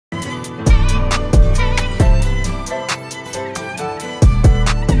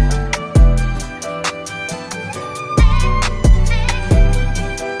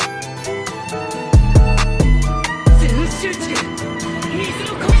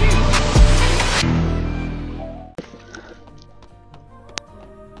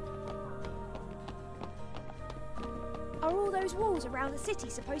around the city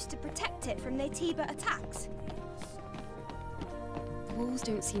supposed to protect it from their Tiba attacks? The walls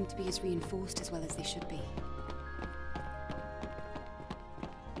don't seem to be as reinforced as well as they should be.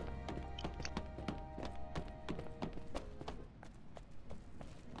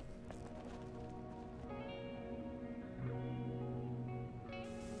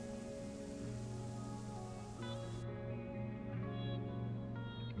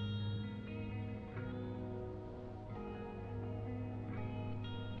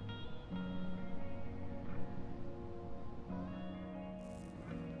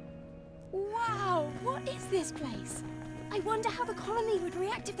 Wow, what is this place? I wonder how the colony would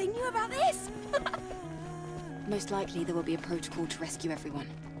react if they knew about this. Most likely there will be a protocol to rescue everyone.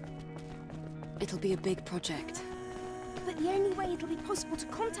 It'll be a big project. But the only way it'll be possible to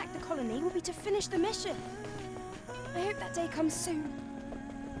contact the colony will be to finish the mission. I hope that day comes soon.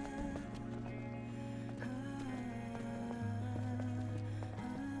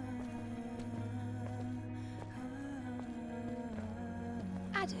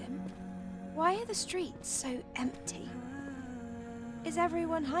 Adam, why are the streets so empty? Is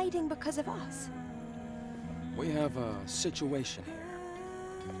everyone hiding because of us? We have a situation here.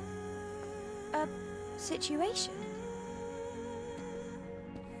 A situation?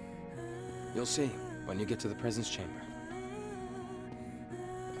 You'll see when you get to the presence chamber.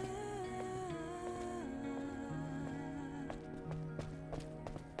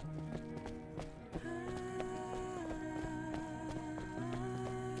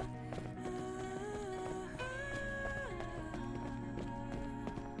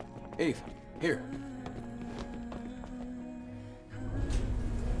 Eve, here.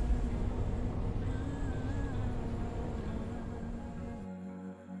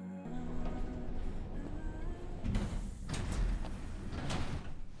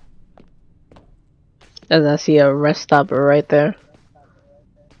 And I see a rest stop right there.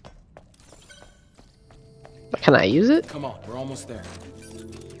 Can I use it? Come on, we're almost there.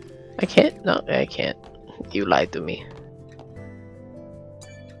 I can't? No, I can't. You lied to me.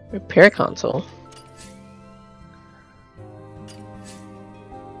 Repair console.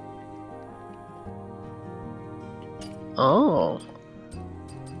 Oh.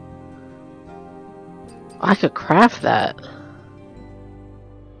 I could craft that.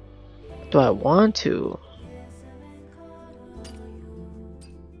 Do I want to?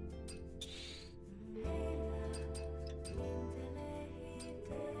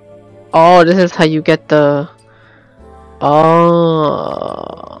 Oh, this is how you get the...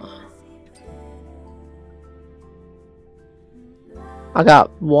 Oh. I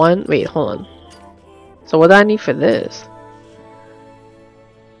got one. Wait, hold on. So what do I need for this?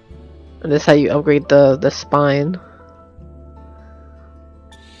 And this is how you upgrade the spine.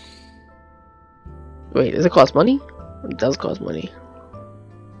 Wait, does it cost money? It does cost money.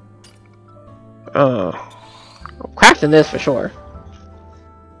 I'm crafting this for sure.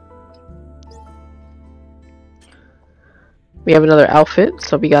 We have another outfit,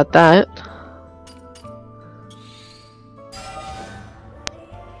 so we got that.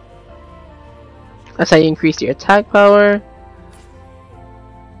 That's how you increase your attack power.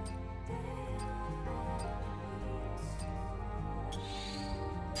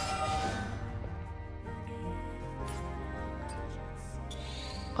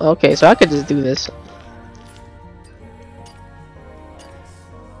 Okay, so I could just do this.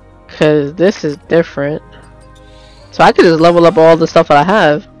 Cause this is different. So I could just level up all the stuff that I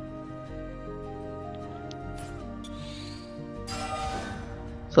have.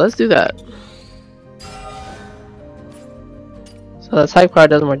 So let's do that. So the type card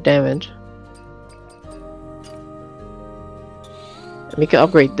does more damage. And we can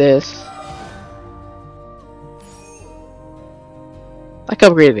upgrade this. I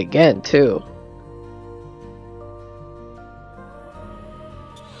can upgrade it again too.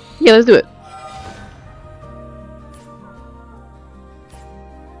 Yeah, let's do it.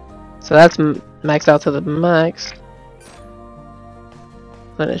 So that's maxed out to the max.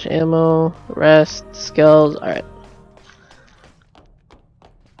 Finish ammo, rest, skills, alright.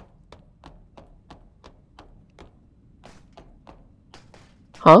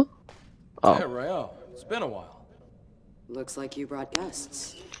 Huh? Oh. Hey, Rael, it's been a while. Looks like you brought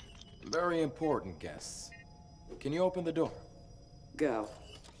guests. Very important guests. Can you open the door? Go.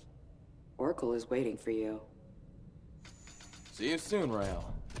 Oracle is waiting for you. See you soon,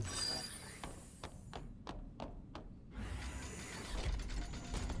 Rael.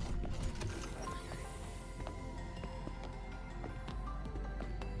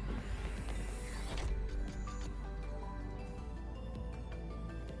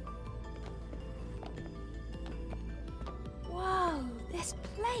 Whoa,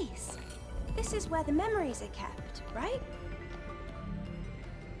 place. This is where the memories are kept, right?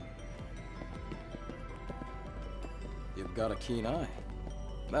 You've got a keen eye.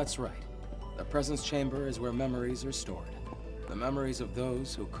 That's right. The presence chamber is where memories are stored. The memories of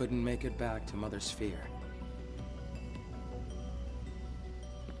those who couldn't make it back to Mother Sphere.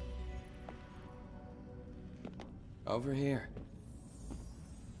 Over here.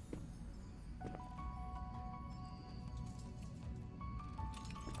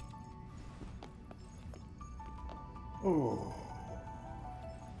 Oh.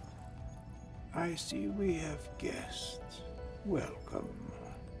 I see we have guests. Welcome.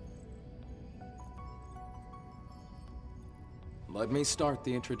 Let me start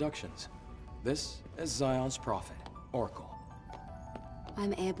the introductions. This is Xion's prophet, Oracle.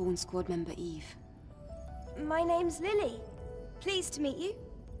 I'm Airborne Squad Member Eve. My name's Lily. Pleased to meet you.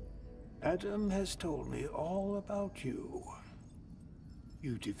 Adam has told me all about you.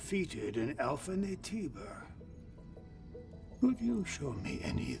 You defeated an Alpha Naytiba. Could you show me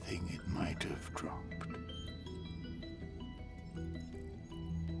anything it might have dropped?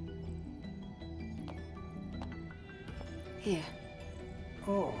 Here.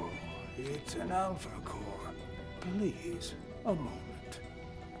 Oh, it's an Alpha Core. Please, a moment.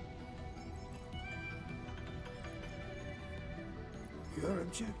 Your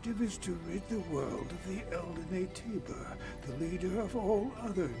objective is to rid the world of the Elder Naytiba, the leader of all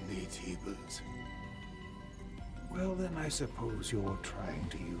other Naytibas. Well, then I suppose you're trying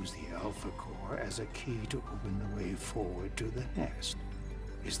to use the Alpha Core as a key to open the way forward to the nest.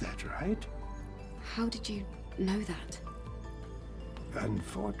 Is that right? How did you know that?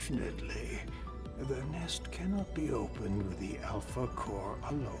 Unfortunately, the nest cannot be opened with the Alpha Core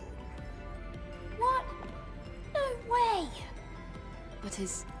alone. What? No way! But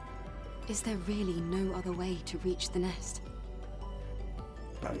is there really no other way to reach the nest?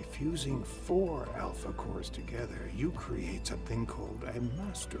 By fusing 4 Alpha Cores together, you create something called a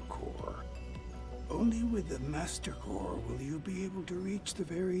Master Core. Only with the Master Core will you be able to reach the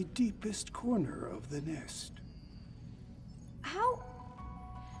very deepest corner of the nest.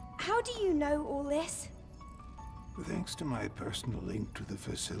 How do you know all this? Thanks to my personal link to the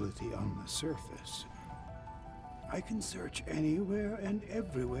facility on the surface, I can search anywhere and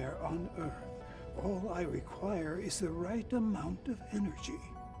everywhere on Earth. All I require is the right amount of energy.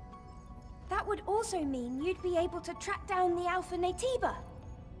 That would also mean you'd be able to track down the Alpha Naytiba.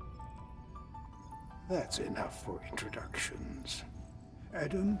 That's enough for introductions.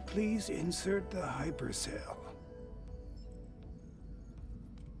 Adam, please insert the hypercell.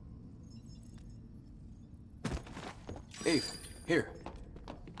 Eve, here.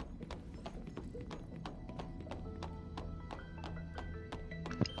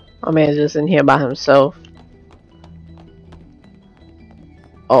 My man's just in here by himself.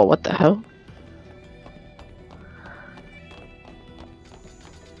 Oh, what the hell?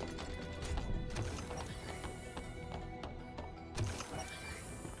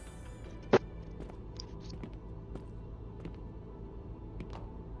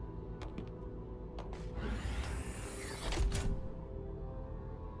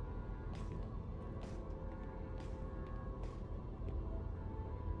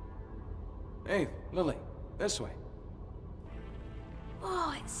 Hey, Lily, this way.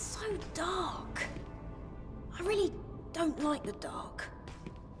 Oh, it's so dark. I really don't like the dark.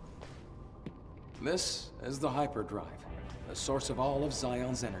 This is the hyperdrive, the source of all of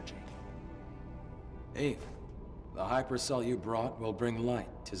Xion's energy. Eve, the hypercell you brought will bring light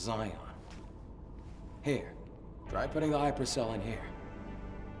to Xion. Here, try putting the hypercell in here.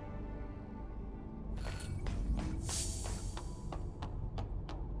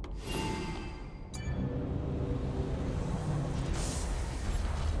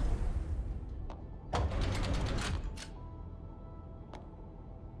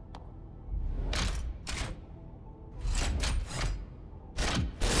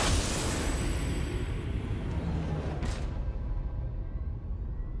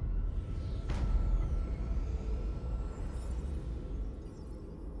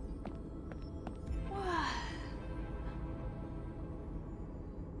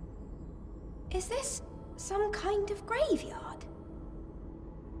 Is this some kind of graveyard?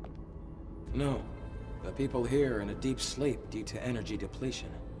 No, the people here are in a deep sleep due to energy depletion.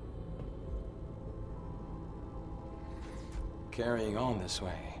 Carrying on this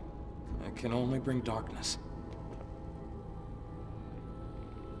way, it can only bring darkness.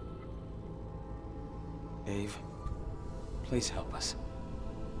 Eve, please help us.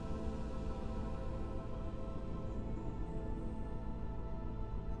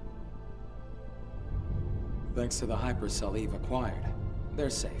 Thanks to the hypercell Eve acquired, They're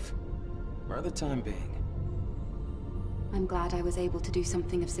safe. For the time being. I'm glad I was able to do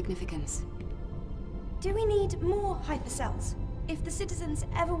something of significance. Do we need more hypercells if the citizens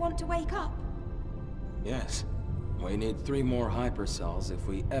ever want to wake up? Yes. We need 3 more hypercells if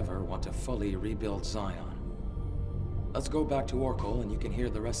we ever want to fully rebuild Xion. Let's go back to Oracle and you can hear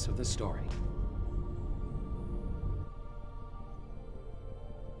the rest of the story.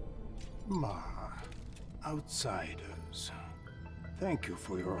 Outsiders. Thank you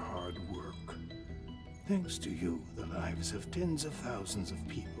for your hard work. Thanks to you, the lives of tens of thousands of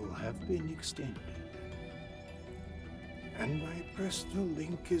people have been extended. And my personal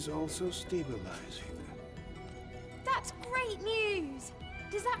link is also stabilizing. That's great news!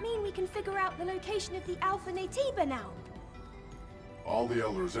 Does that mean we can figure out the location of the Alpha Natiba now? All the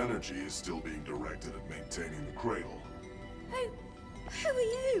Elder's energy is still being directed at maintaining the cradle. Who are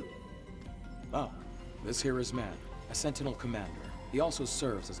you? Oh, this here is Man, a Sentinel commander. He also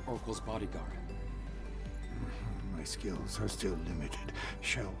serves as Oracle's bodyguard. My skills are still limited,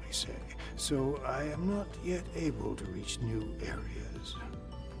 shall we say, so I am not yet able to reach new areas.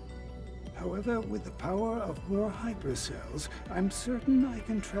 However, with the power of more hypercells, I'm certain I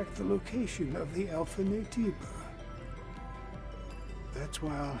can track the location of the Alpha Natiba. That's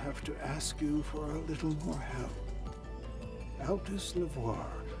why I'll have to ask you for a little more help. Altus Levoir,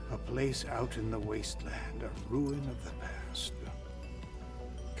 a place out in the wasteland, a ruin of the past.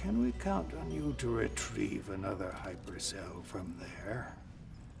 Can we count on you to retrieve another hypercell from there?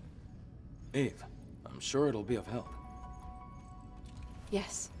 Eve, I'm sure it'll be of help.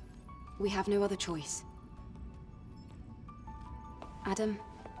 Yes. We have no other choice. Adam,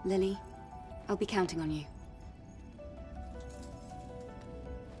 Lily, I'll be counting on you.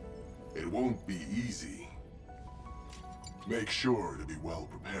 It won't be easy. Make sure to be well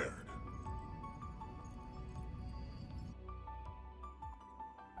prepared.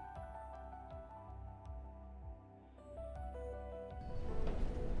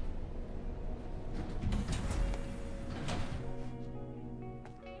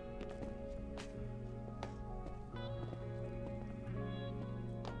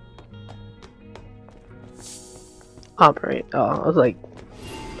 Operate. Oh, I was like,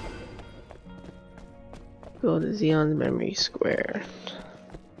 go to Xion's memory square.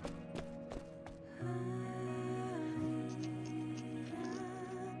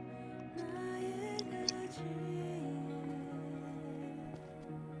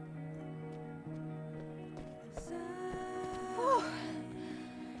 Oh,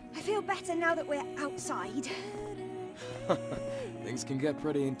 I feel better now that we're outside. Things can get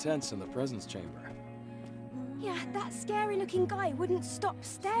pretty intense in the presence chamber. Yeah, that scary-looking guy wouldn't stop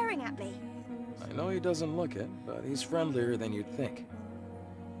staring at me. I know he doesn't look it, but he's friendlier than you'd think.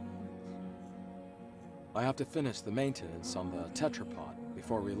 I have to finish the maintenance on the tetrapod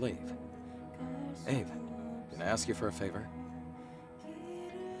before we leave. Eve, can I ask you for a favor?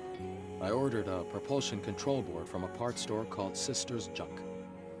 I ordered a propulsion control board from a parts store called Sister's Junk.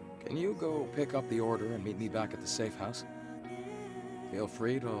 Can you go pick up the order and meet me back at the safe house? Feel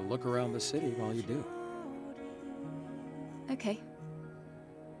free to look around the city while you do. Okay.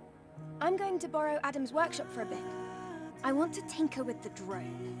 I'm going to borrow Adam's workshop for a bit. I want to tinker with the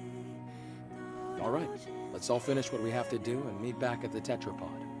drone. All right, let's all finish what we have to do and meet back at the tetrapod.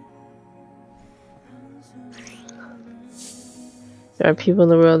 There are people in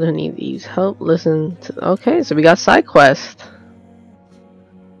the world who need these help. Listen to. Okay, so we got side quest.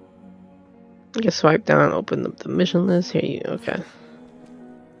 You can swipe down, open up the mission list. Here you. Okay.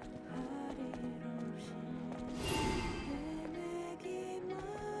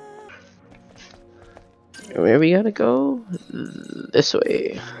 Where we gotta go? This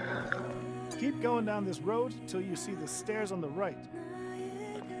way. Keep going down this road till you see the stairs on the right.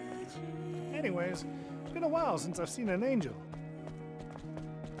 Anyways, it's been a while since I've seen an angel.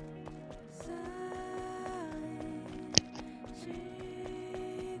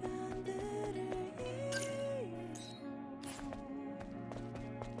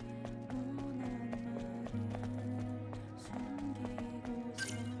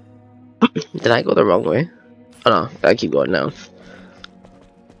 Did I go the wrong way? Oh no, I keep going down.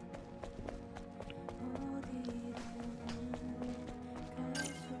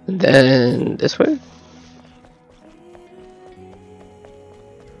 And then this way?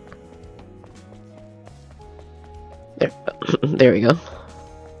 There, there we go.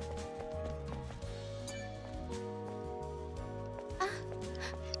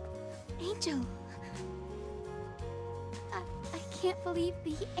 Angel. I can't believe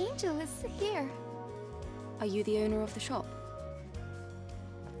the angel is here. Are you the owner of the shop?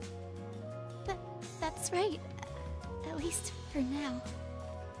 That's right. At least for now.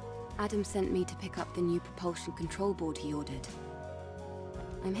 Adam sent me to pick up the new propulsion control board he ordered.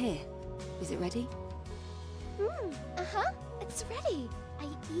 I'm here. Is it ready? Uh-huh. It's ready. I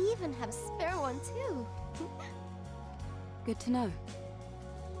even have a spare one, too. Good to know.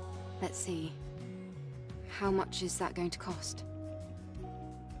 Let's see. How much is that going to cost?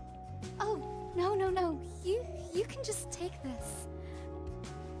 Oh, no. You can just take this.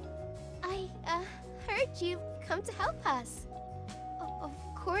 I, heard you come to help us. Of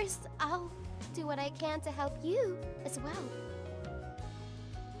course, I'll do what I can to help you as well.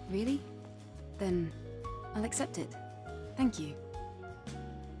 Really? Then I'll accept it. Thank you.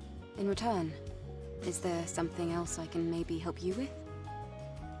 In return, is there something else I can maybe help you with?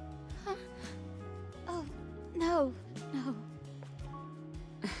 Huh? Oh, no.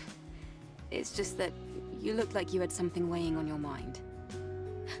 It's just that you looked like you had something weighing on your mind.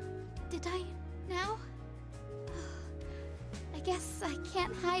 Did I now? I guess I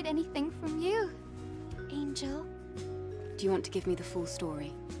can't hide anything from you, Angel. Do you want to give me the full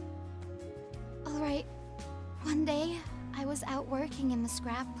story? Alright. One day, I was out working in the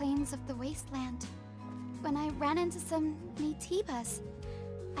scrap plains of the wasteland when I ran into some Niitibas.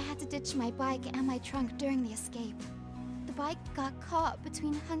 I had to ditch my bike and my trunk during the escape. The bike got caught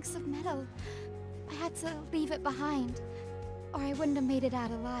between hunks of metal. I had to leave it behind, or I wouldn't have made it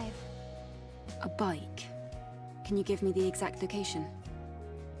out alive. A bike? Can you give me the exact location?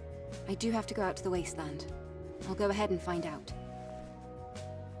 I do have to go out to the wasteland. I'll go ahead and find out.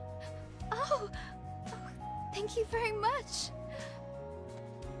 Oh, thank you very much.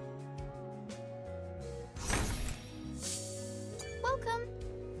 Welcome.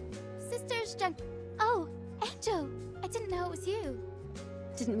 Sisters Oh, Angel, I didn't know it was you.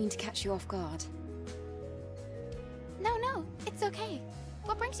 Didn't mean to catch you off guard. No, it's okay.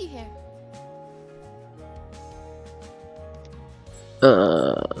 What brings you here?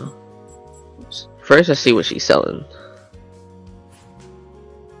 First let's see what she's selling.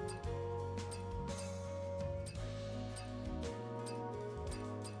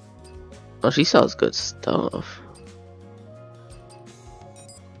 Oh, she sells good stuff.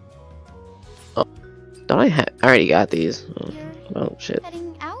 Oh, don't I already got these. Oh shit.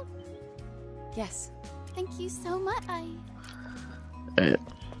 Heading out? Yes. Thank you so much. Alright.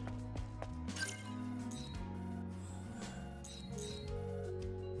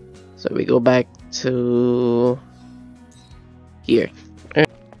 So we go back to here.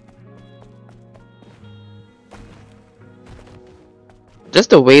 Just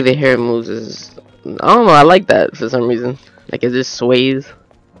the way the hair moves is, I don't know, I like that for some reason. Like it just sways.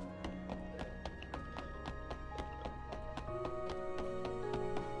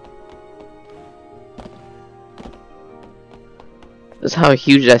 Just how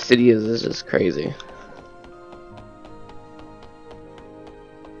huge that city is just crazy.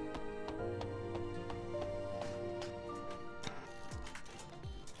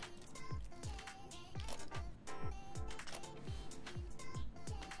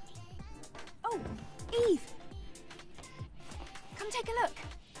 Oh, Eve! Come take a look.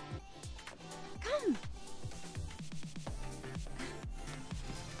 Come.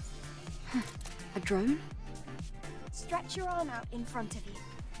 A drone? Stretch your arm out in front of you.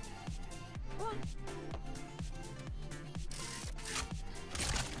 Go on.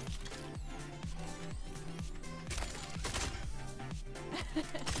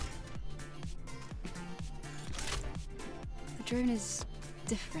 The drone is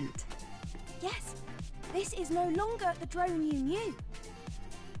different. Yes, this is no longer the drone you knew.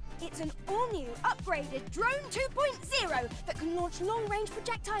 It's an all-new, upgraded Drone 2.0 that can launch long-range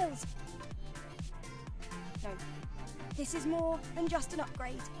projectiles. No, this is more than just an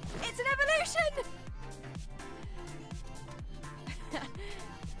upgrade. It's an evolution!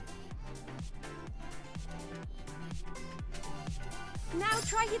 Now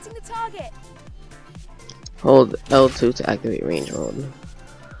try hitting the target. Hold L2 to activate range mode.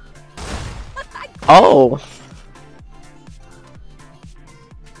 Oh!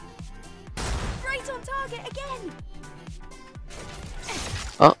 Right on target again.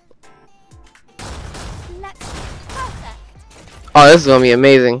 Oh. Perfect. Oh, this is gonna be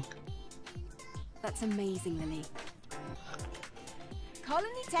amazing. That's amazing, Lily.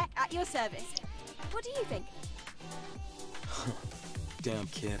 Colony Tech at your service. What do you think? Damn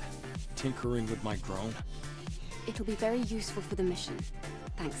kid. Tinkering with my drone. It'll be very useful for the mission.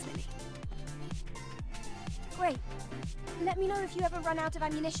 Thanks, Lily. Great. Let me know if you ever run out of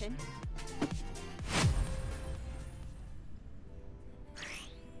ammunition.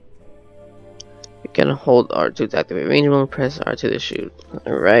 You can hold R2 to activate range mode, press R2 to shoot.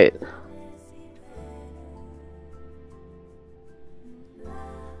 Alright.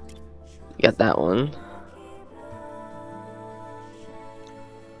 got that one.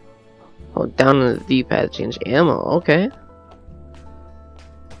 Hold down on the D-pad to change ammo. Okay.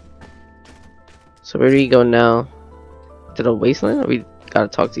 So where do we go now? To the wasteland, or we gotta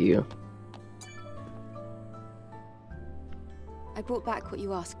talk to you? I brought back what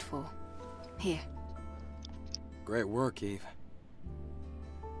you asked for. Here. Great work, Eve.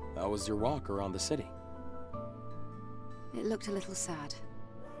 How was your walk around the city? It looked a little sad.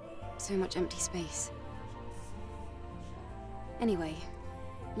 So much empty space. Anyway,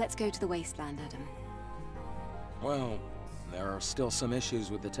 let's go to the wasteland, Adam. Well, there are still some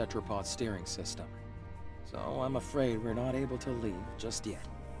issues with the tetrapod steering system. So I'm afraid we're not able to leave just yet.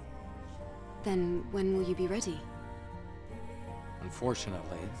 Then when will you be ready?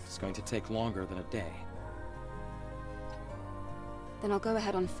 Unfortunately, it's going to take longer than a day. Then I'll go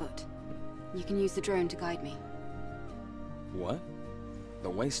ahead on foot. You can use the drone to guide me. What? The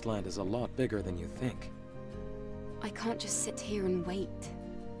wasteland is a lot bigger than you think. I can't just sit here and wait.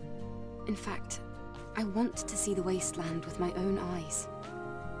 In fact, I want to see the wasteland with my own eyes.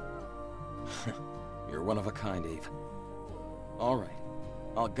 You're one of a kind, Eve. All right,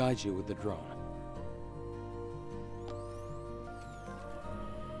 I'll guide you with the drone.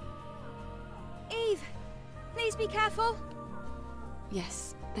 Eve, please be careful.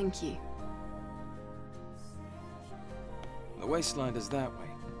 Yes, thank you. The wasteland is that way.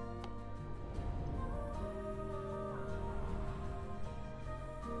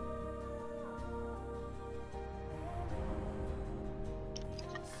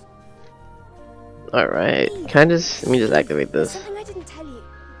 Alright, let me just activate this. Something I didn't tell you.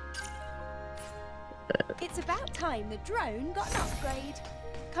 It's about time the drone got an upgrade.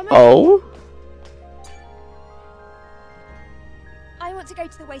 Come on. Oh? I want to go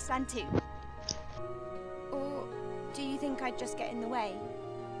to the wasteland too. Or do you think I'd just get in the way?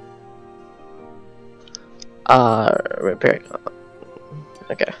 Repair.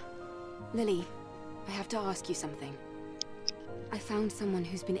 Okay. Lily, I have to ask you something. I found someone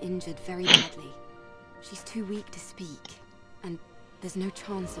who's been injured very badly. She's too weak to speak, and there's no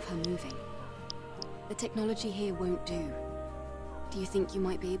chance of her moving. The technology here won't do. Do you think you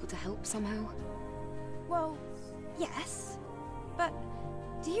might be able to help somehow? Well, yes. But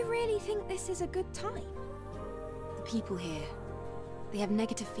do you really think this is a good time? The people here, they have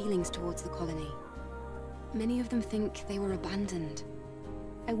negative feelings towards the colony. Many of them think they were abandoned.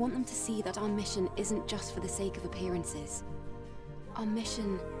 I want them to see that our mission isn't just for the sake of appearances. Our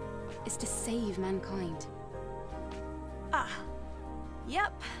mission is to save mankind. Ah,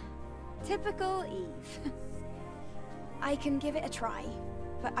 yep. Typical Eve. I can give it a try,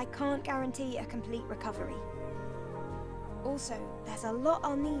 but I can't guarantee a complete recovery. Also, there's a lot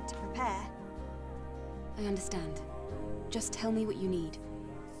I'll need to prepare. I understand. Just tell me what you need.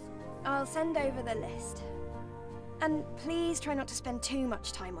 I'll send over the list. And please try not to spend too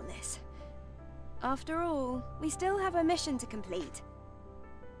much time on this. After all, we still have a mission to complete.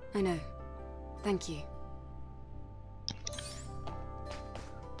 I know. Thank you.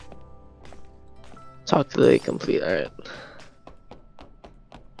 Talk to the complete, alright.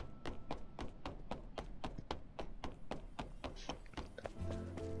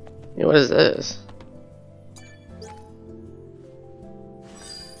 Hey, what is this?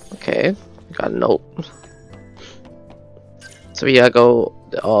 Okay, got a note. So we gotta go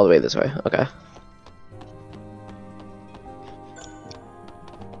all the way this way, okay.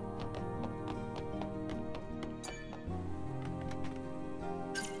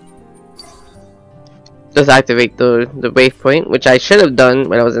 Just activate the waypoint, which I should have done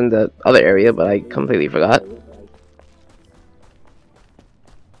when I was in the other area, but I completely forgot.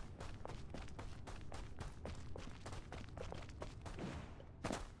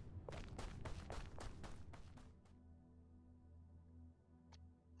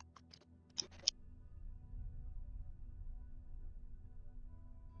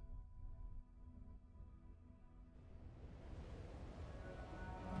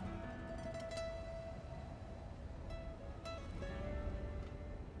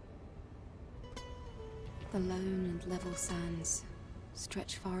 The lone and level sands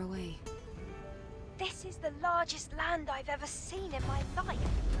stretch far away. This is the largest land I've ever seen in my life.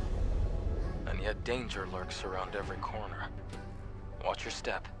 And yet danger lurks around every corner. Watch your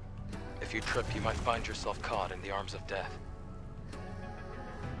step. If you trip, you might find yourself caught in the arms of death.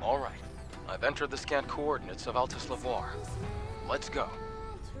 All right, I've entered the scanned coordinates of Altus Lavoir. Let's go.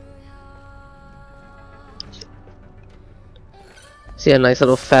 See a nice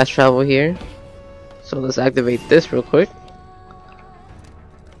little fast travel here. So let's activate this real quick.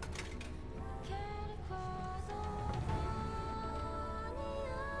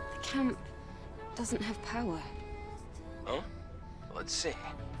 The camp see.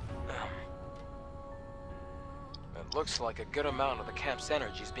 It looks like a good amount of the camp's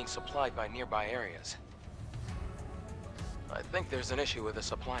energy is being supplied by nearby areas. I think there's an issue with the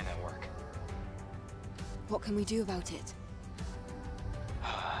supply network. What can we do about it?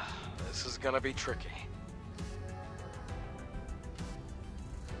 This is gonna be tricky.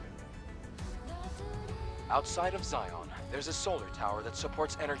 Outside of Xion, there's a solar tower that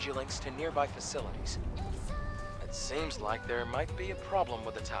supports energy links to nearby facilities. It seems like there might be a problem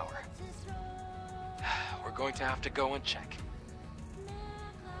with the tower. We're going to have to go and check.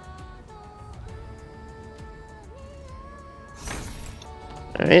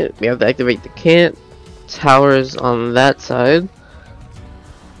 Alright, we have to activate the camp. Towers on that side.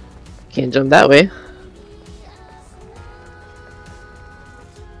 Can't jump that way.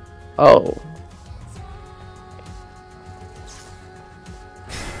 Oh.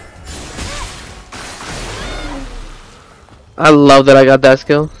 I love that I got that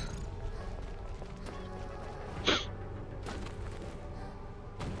skill.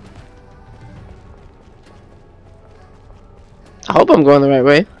 I hope I'm going the right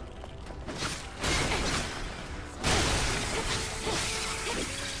way.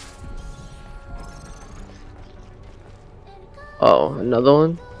 Oh, another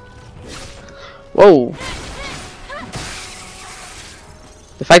one? Whoa!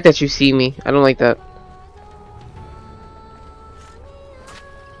 The fact that you see me, I don't like that.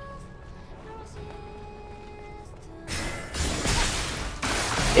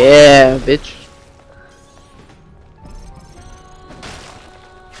 Yeah, bitch.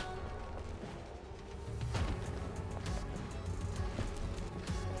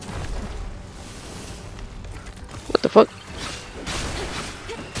 What the fuck?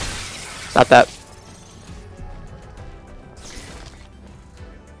 Stop that.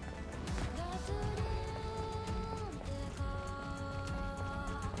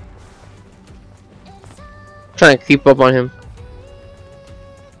 Trying to creep up on him.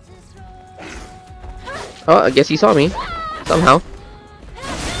 Oh, I guess he saw me somehow.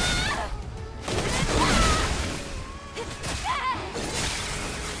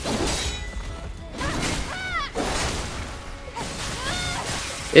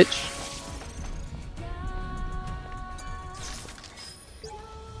 Itch.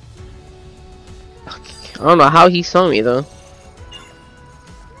 I don't know how he saw me though.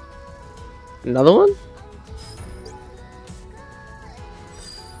 Another one?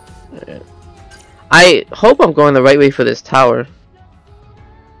 Alright. I hope I'm going the right way for this tower.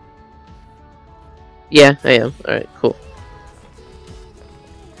 Yeah, I am. Alright, cool.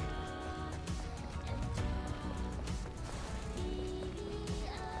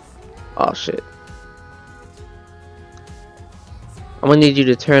 Oh shit. I'm gonna need you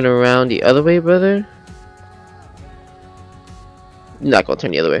to turn around the other way, brother. You're not gonna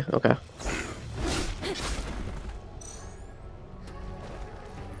turn the other way, okay.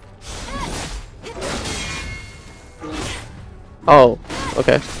 Oh,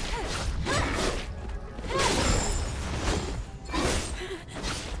 okay.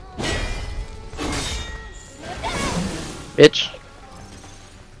 Bitch.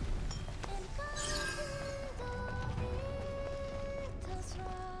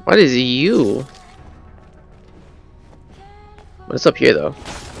 What is you? What's up here though?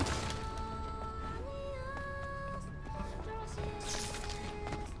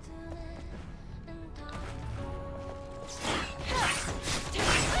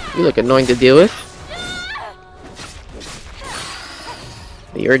 You look annoying to deal with.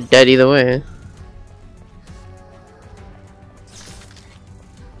 You're dead either way.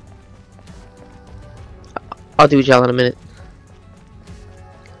 I'll do y'all in a minute.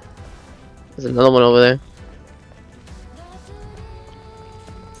 There's another one over there.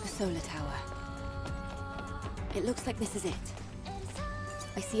 The solar tower. It looks like this is it.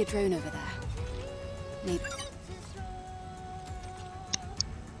 I see a drone over there. Maybe.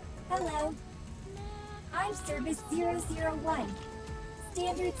 Hello. I'm Service 001.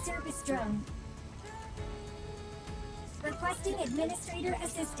 Standard service drone. Requesting administrator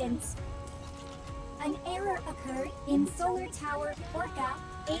assistance. An error occurred in Solar Tower Orca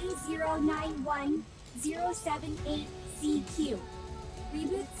A091078CQ.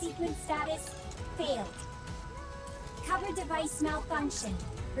 Reboot sequence status failed. Cover device malfunction.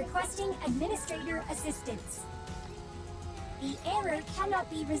 Requesting administrator assistance. The error cannot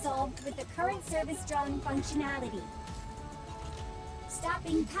be resolved with the current service drone functionality.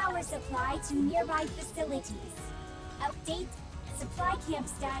 Stopping power supply to nearby facilities. Update. Supply camp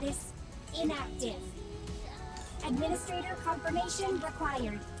status inactive. Administrator confirmation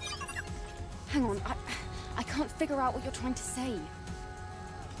required. Hang on, I can't figure out what you're trying to say.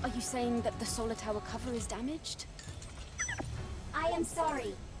 Are you saying that the solar tower cover is damaged? I am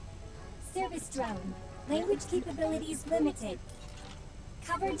sorry. Service drone. Language capabilities limited.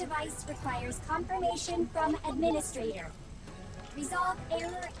 Cover device requires confirmation from administrator. Resolve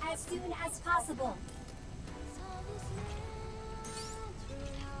error as soon as possible.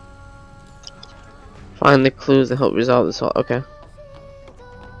 Find the clues that help resolve this all. Okay.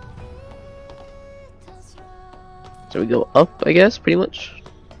 So we go up, I guess, pretty much.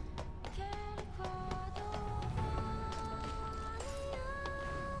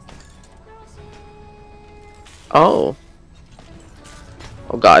 Oh.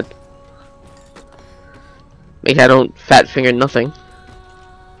 Oh god. Make I don't fat finger nothing.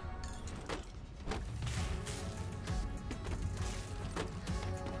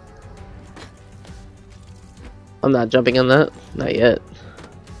 I'm not jumping on that. Not yet.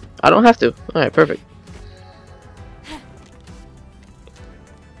 I don't have to. Alright, perfect.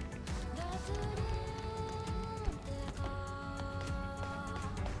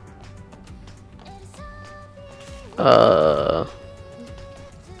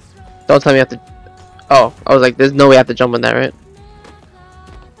 Don't tell me I have to. Oh, I was like, there's no way I have to jump on that, right?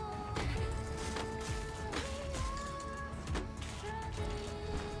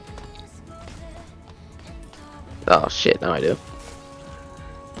 Oh shit, now I do.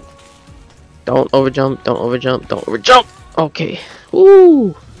 Don't overjump, don't overjump, don't overjump! Okay.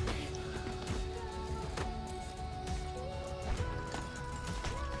 Woo!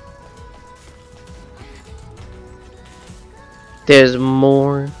 There's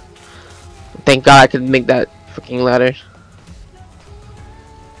more. Thank God I could make that freaking ladder.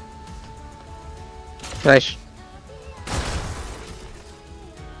 Can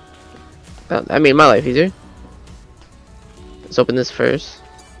that made my life easier. Let's open this first.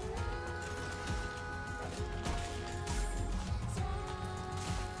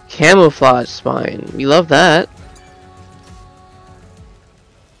 Camouflage spine. We love that.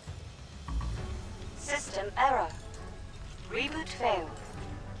 System error. Reboot failed.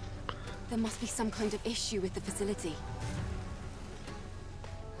 There must be some kind of issue with the facility.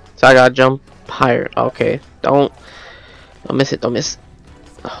 So I gotta jump higher. Okay. Don't miss it. Don't miss.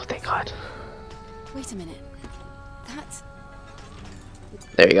 Oh, thank God. Wait a minute. That.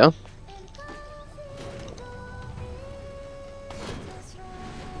 There you go.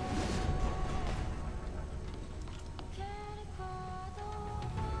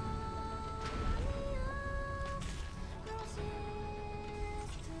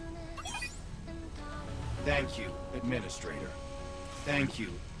 Thank you, Administrator. Thank you.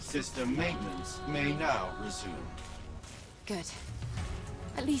 System maintenance may now resume. Good.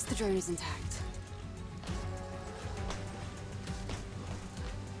 At least the drone is intact.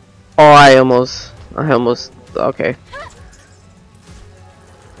 Oh, I almost, okay.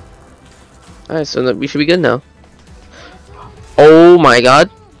 Alright, so we should be good now. Oh my God.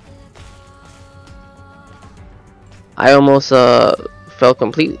 I almost, fell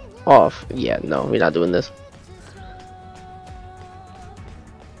completely off. Yeah, no, we're not doing this.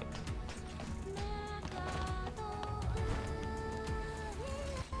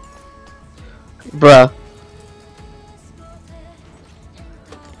 Bruh.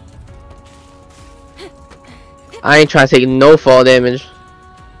 I ain't trying to take no fall damage.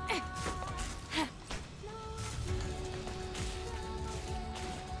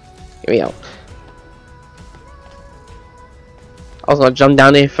 Get me out. I was gonna jump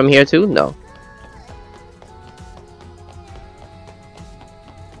down there from here too? No.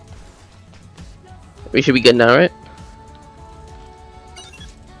 We should be good now, right?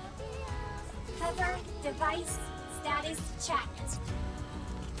 Cover device status checked.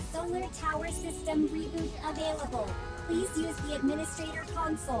 Solar tower system reboot available. Please use the administrator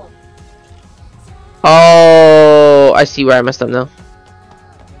console. Oh, I see where I messed up now.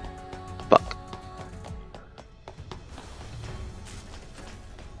 Fuck.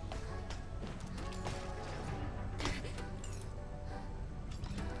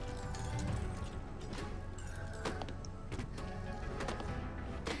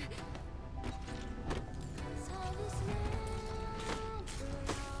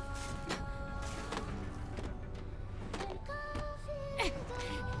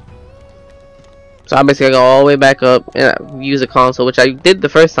 So I basically go all the way back up and use a console, which I did the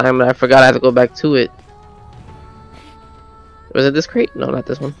first time, but I forgot I had to go back to it. Was it this crate? No, not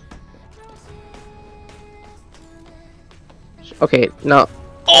this one. Okay, now.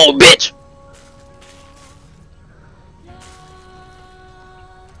 Oh, bitch!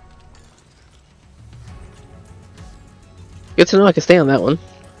 Good to know I can stay on that one.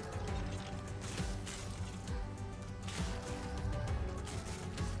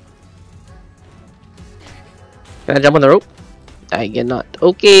 Can I jump on the rope? I cannot.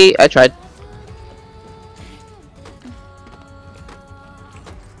 Okay, I tried.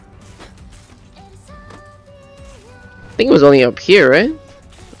 I think it was only up here, right?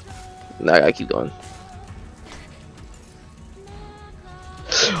 No, I gotta keep going.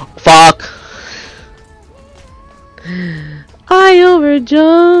 Fuck! I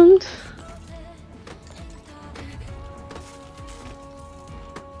overjumped.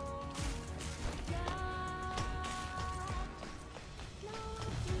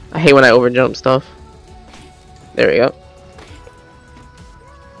 I hate when I overjump stuff. There we go.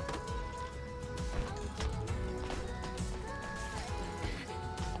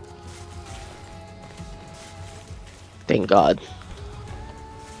 Thank God.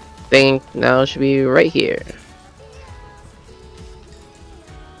 Think now it should be right here.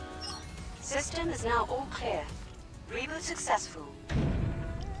 System is now all clear. Reboot successful.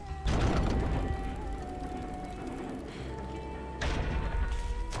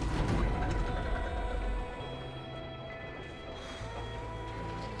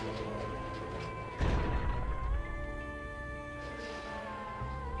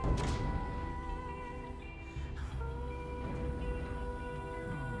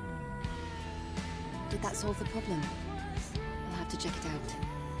 Did that solve the problem? I'll have to check it out.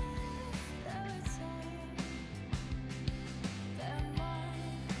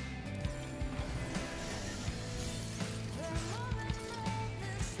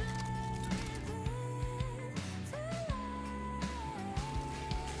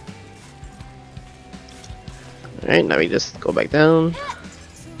 Alright, now we just go back down.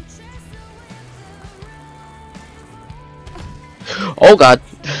 Oh God!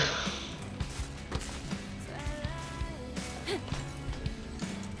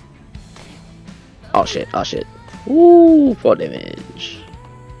 Oh shit, oh shit. Ooh, 4 damage.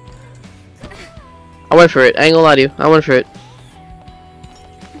 I went for it, I ain't gonna lie to you, I went for it.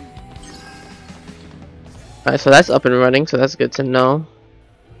 Alright, so that's up and running, so that's good to know.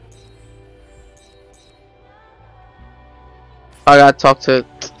 I gotta talk to...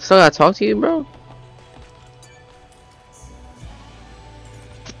 Still gotta talk to you, bro?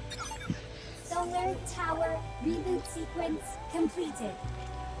 Solar tower reboot sequence completed.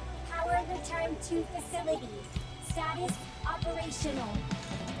 Power return to facility. Status operational.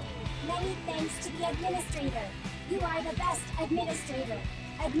 Many thanks to the administrator. You are the best administrator.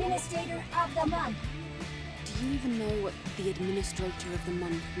 Administrator of the month. Do you even know what the Administrator of the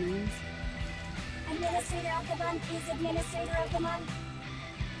Month means? Administrator of the month is Administrator of the month.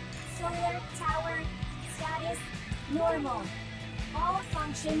 Solar tower status normal. All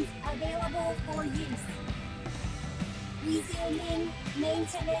functions available for use. Resuming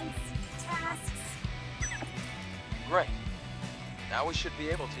maintenance tasks. Great. Now we should be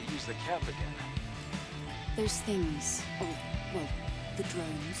able to use the camp again. Those things, or, well, the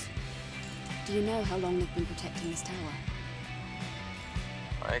drones. Do you know how long they've been protecting this tower?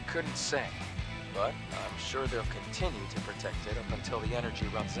 I couldn't say, but I'm sure they'll continue to protect it up until the energy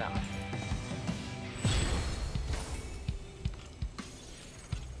runs out.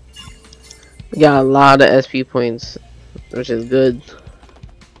 We got a lot of SP points, which is good.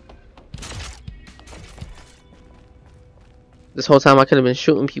 This whole time I could have been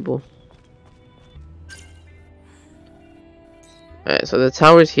shooting people. Alright, so the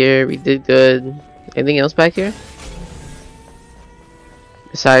tower's here. We did good. Anything else back here?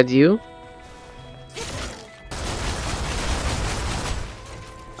 Besides you?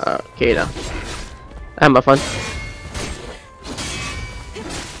 Okay, now. I had my fun.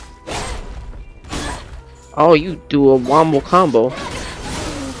 Oh, you do a wombo combo.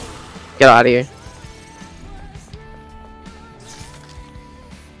 Get out of here.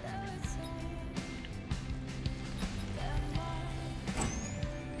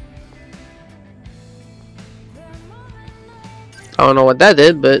 I don't know what that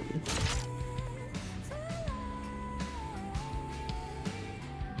did, but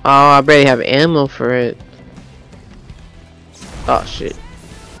oh, I barely have ammo for it. Oh shit.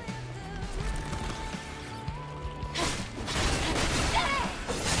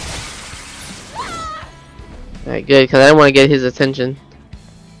 Alright, good, because I didn't want to get his attention.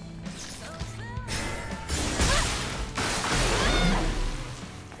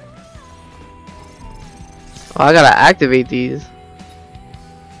 Oh, I gotta activate these.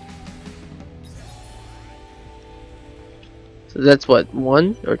 So that's what,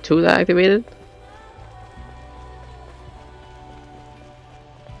 1 or 2 that activated?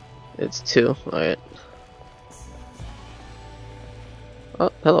 It's 2, alright.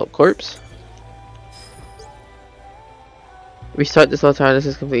 Oh, hello, corpse. Restart this whole time. This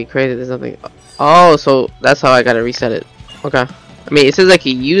is completely crazy. There's nothing. Oh, so that's how I gotta reset it. Okay. I mean, it says I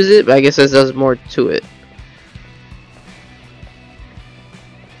can use it, but I guess there's more to it.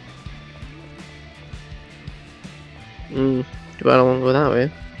 But I don't want to go that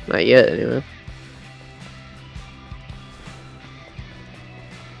way. Not yet, anyway.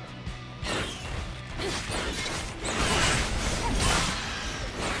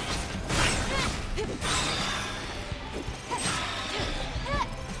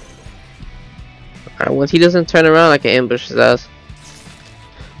 Alright, once he doesn't turn around, I can ambush his ass.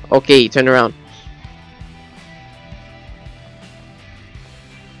 Okay, turn around.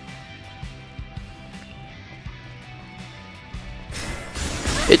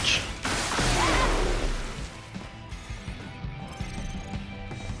 Bitch.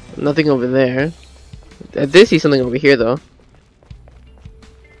 Nothing over there. I did see something over here though.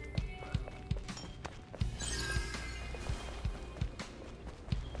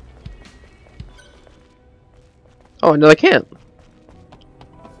 Oh, another camp.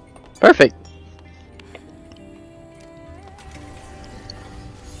 Perfect.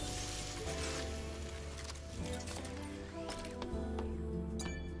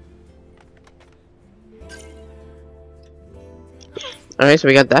 Alright, so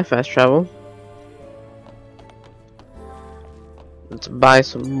we got that fast travel. Let's buy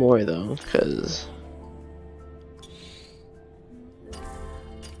some more though, because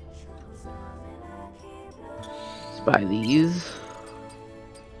let's buy these.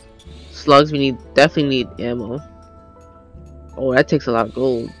 Slugs, we definitely need ammo. Oh, that takes a lot of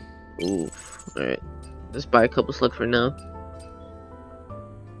gold. Oof. Alright. Let's buy a couple slugs for now.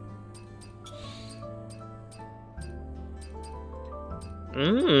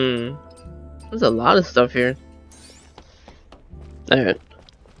 There's a lot of stuff here. Alright.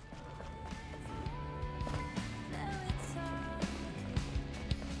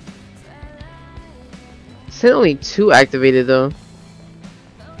 It said only 2 activated though.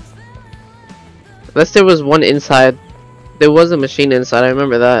 Unless there was one inside. There was a machine inside, I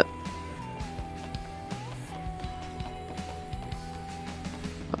remember that.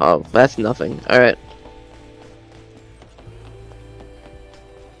 Oh, that's nothing. Alright.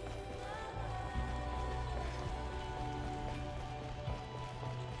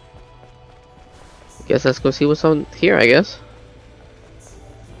 Guess let's go see what's on here, I guess.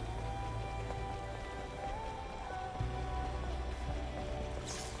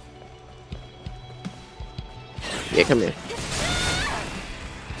 Yeah, come here.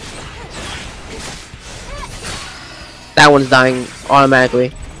 That one's dying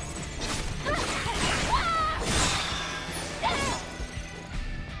automatically.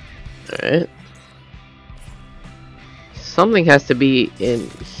 Alright. Something has to be in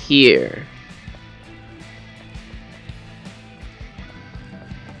here.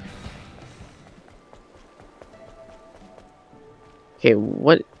 Okay,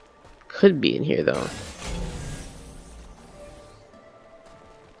 what could be in here though?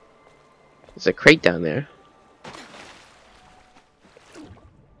 There's a crate down there.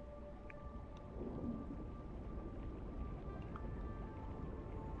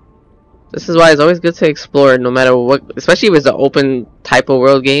 This is why it's always good to explore no matter what, especially if it's an open type of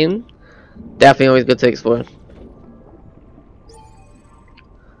world game. Definitely always good to explore.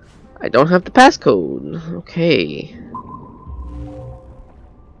 I don't have the passcode. Okay.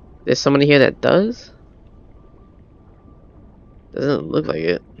 There's somebody here that does? Doesn't look like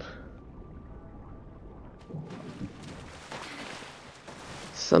it.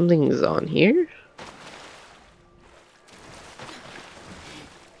 Something's on here?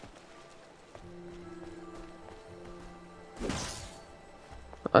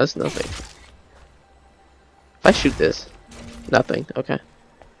 Oh, that's nothing. If I shoot this, nothing. Okay.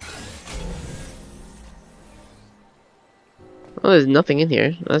 Oh, there's nothing in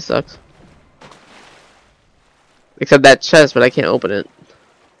here. That sucks. Except that chest, but I can't open it.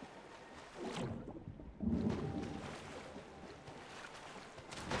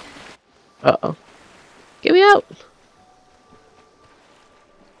 Uh-oh. Get me out!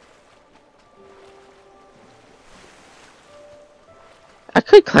 I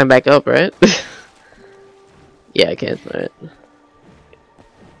could climb back up, right? Yeah, I can. Alright.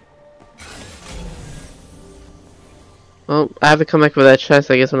 Well, I have to come back for that chest,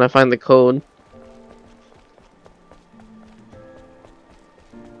 I guess, when I find the code.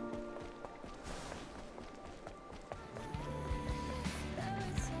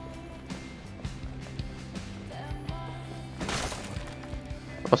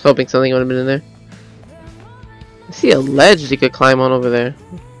 I was hoping something would have been in there. I see a ledge you could climb on over there.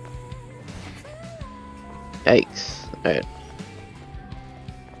 Yikes. Alright.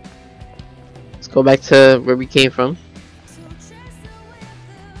 go back to where we came from.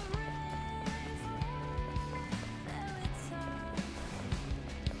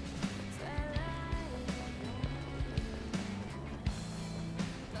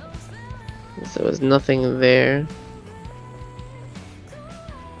 So there was nothing there.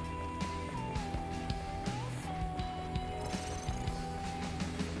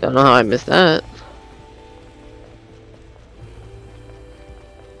 Don't know how I missed that.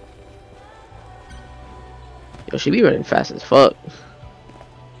 Yo, she be running fast as fuck.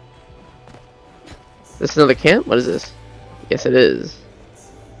 This is another camp? What is this? Yes, it is.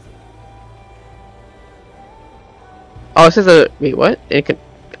 Oh, it says a wait. What? It can.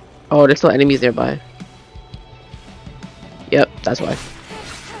 Oh, there's still enemies nearby. Yep, that's why.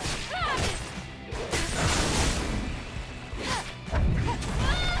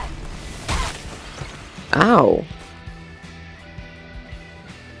 Ow.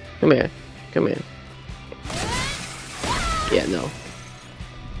 Come here. Come here. Yeah, no.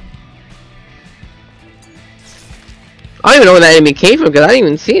 I don't even know where that enemy came from because I didn't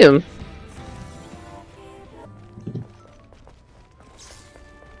even see him.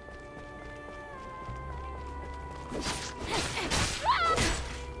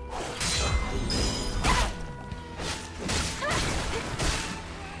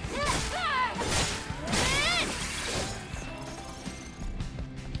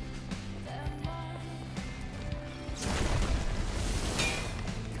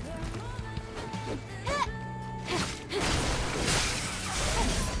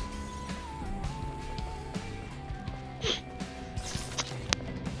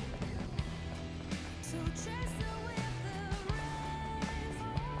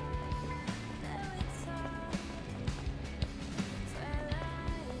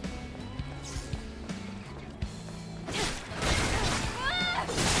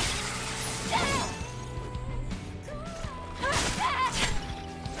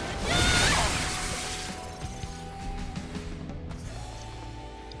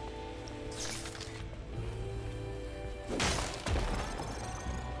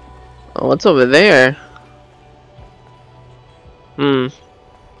 Oh, what's over there?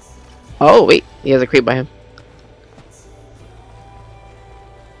 Oh, wait. He has a creep by him.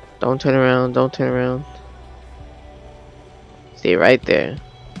 Don't turn around. Don't turn around. Stay right there.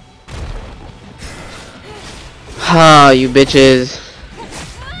 Ah, you bitches.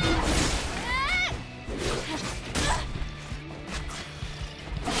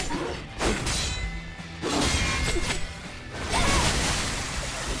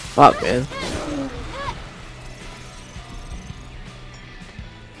 Fuck, man.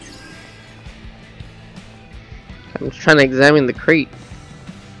 I'm just trying to examine the crate.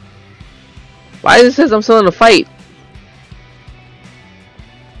 Why does it say I'm still in a fight?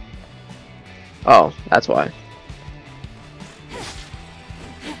 Oh, that's why.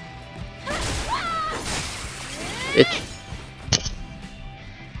 Bitch.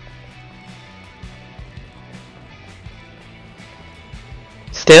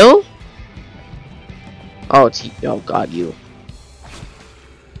 Still? Oh, it's oh god, you.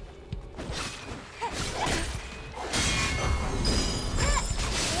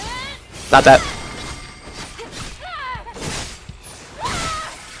 Not that.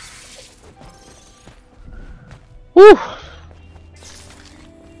 Woo.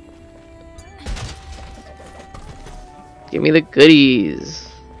 Give me the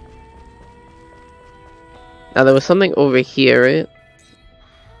goodies. Now there was something over here, right?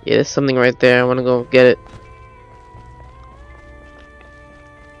 Yeah, there's something right there. I want to go get it.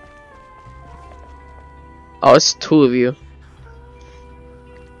 Oh, it's two of you.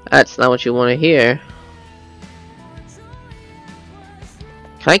 That's not what you want to hear.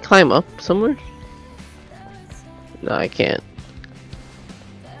 Can I climb up somewhere? No, I can't.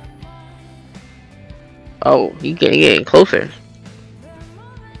 Oh, you getting closer.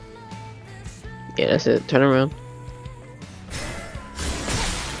 Yeah, that's it. Turn around.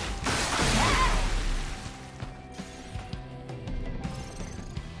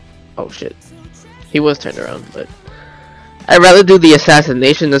 Oh shit. He was turned around, but I'd rather do the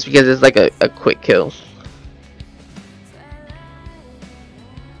assassination just because it's like a quick kill. So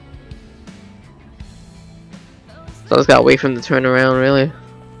I just gotta wait for him to turn around, really.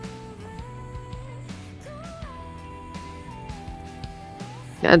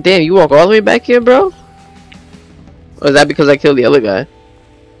 God damn, you walk all the way back here, bro? Or is that because I killed the other guy?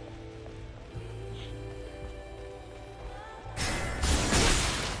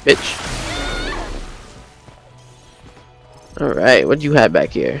 Bitch. Alright, what you have back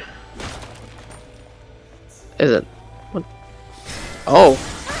here? Is it? What? Oh.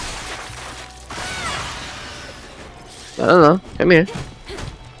 I don't know. Come here.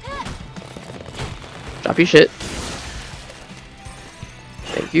 Drop your shit.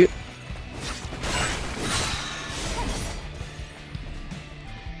 Thank you.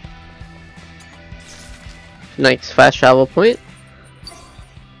 Nice fast travel point.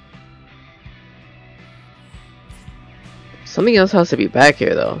 Something else has to be back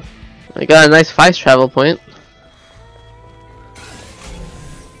here though. I got a nice fast travel point.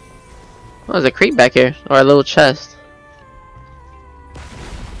 Oh, there's a crate back here, or a little chest.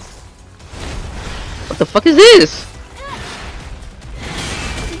 What the fuck is this?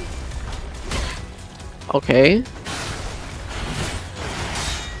 Okay.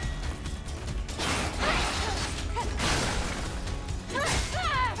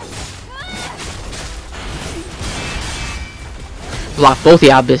 Block both of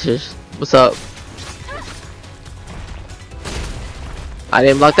y'all bitches. What's up? I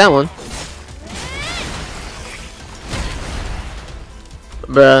didn't block that one.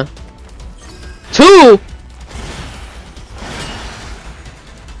 Bruh. 2!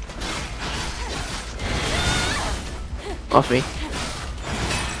 Off me.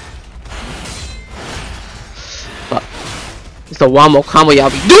 Fuck. It's the one more combo y'all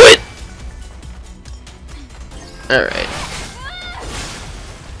be doing! Alright.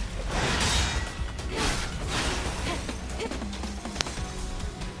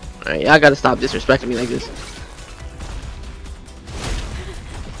 Alright, y'all gotta stop disrespecting me like this.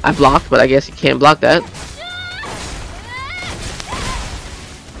 I blocked, but I guess you can't block that.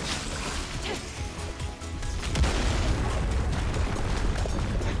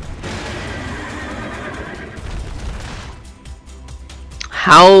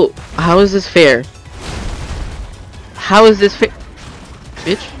 How is this fair? How is this fair?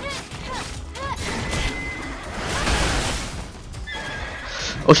 Bitch.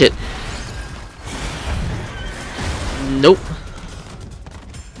 Oh shit. Nope.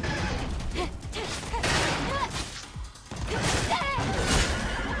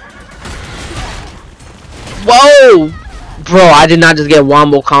 Whoa! Bro, I did not just get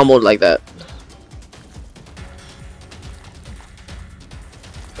wombo comboed like that.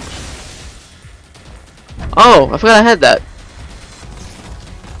 Oh, I forgot I had that.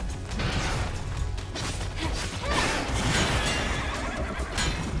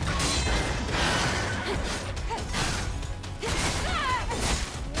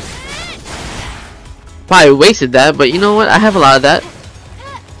 Probably wasted that, but you know what? I have a lot of that.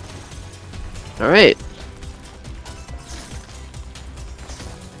 Alright.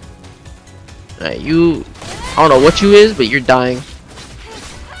 Alright, you... I don't know what you is, but you're dying.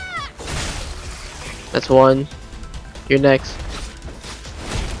 That's one. You're next.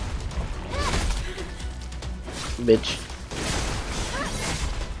 Bitch.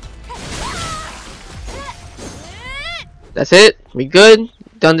 That's it? We good?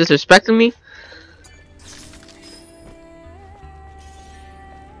 Done disrespecting me?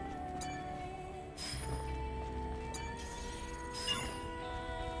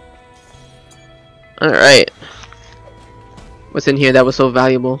 Alright. What's in here that was so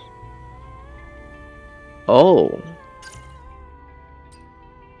valuable? Oh.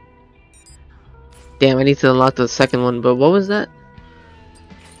 Damn, I need to unlock the second one, but what was that?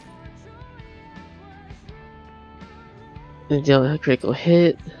 Deal a critical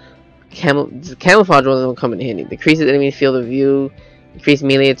hit. Camouflage will come in handy. Decreases enemy field of view. Increase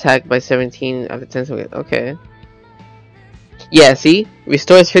melee attack by 17 after 10 seconds. Okay. Yeah, see?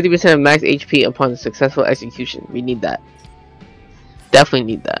 Restores 50% of max HP upon successful execution. We need that. Definitely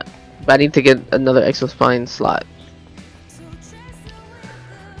need that. But I need to get another Exospine slot.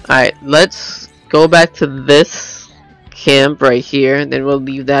 Alright, let's go back to this camp right here. And then we'll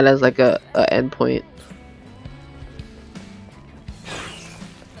leave that as like a endpoint.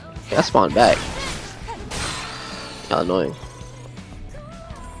 Okay, I spawned back. How annoying.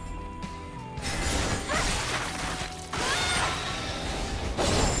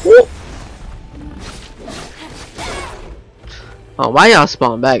 Whoa. Oh, why y'all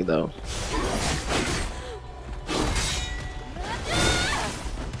spawn back though?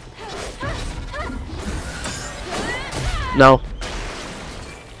 No.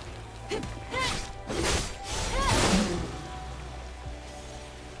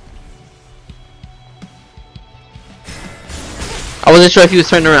 I wasn't sure if he was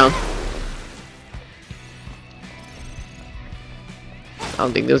turning around. I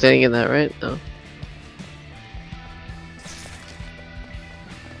don't think there was anything in that, right? No.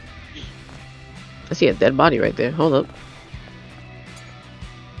 I see a dead body right there. Hold up.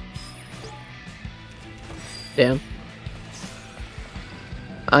 Damn.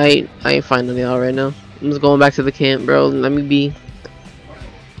 I ain't finding y'all right now. I'm just going back to the camp, bro. Let me be.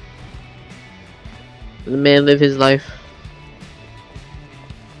 Let the man live his life.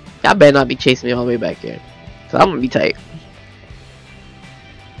 Y'all better not be chasing me all the way back here. So I'm gonna be tight.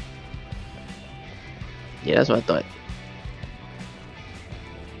 Yeah, that's what I thought.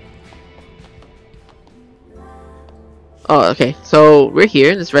 Oh, okay. So we're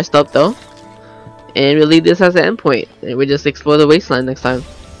here. Let's rest up though. And we'll leave this as an endpoint. And we'll just explore the wasteland next time.